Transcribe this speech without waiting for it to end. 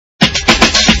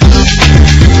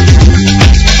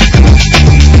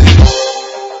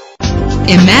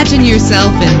Imagine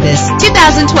yourself in this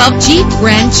 2012 Jeep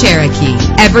Grand Cherokee.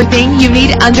 Everything you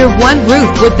need under one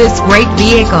roof with this great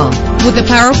vehicle. With a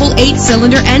powerful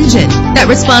 8-cylinder engine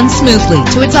that responds smoothly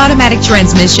to its automatic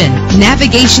transmission.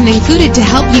 Navigation included to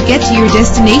help you get to your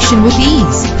destination with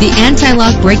ease. The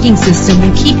anti-lock braking system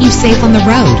will keep you safe on the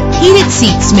road. Heated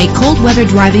seats make cold weather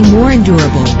driving more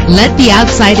endurable. Let the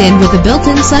outside in with a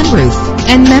built-in sunroof.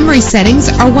 And memory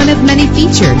settings are one of many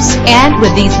features. And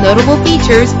with these notable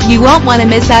features, you won't want to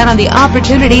miss out on the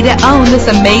opportunity to own this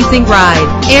amazing ride.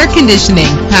 Air conditioning,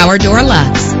 power door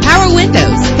locks, power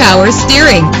windows, power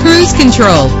steering, cruise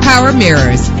control, power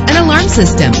mirrors, an alarm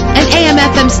system, an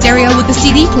AM/FM stereo with a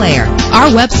CD player. Our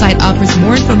website offers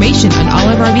more information on all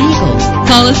of our vehicles.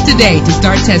 Call us today to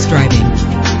start test driving.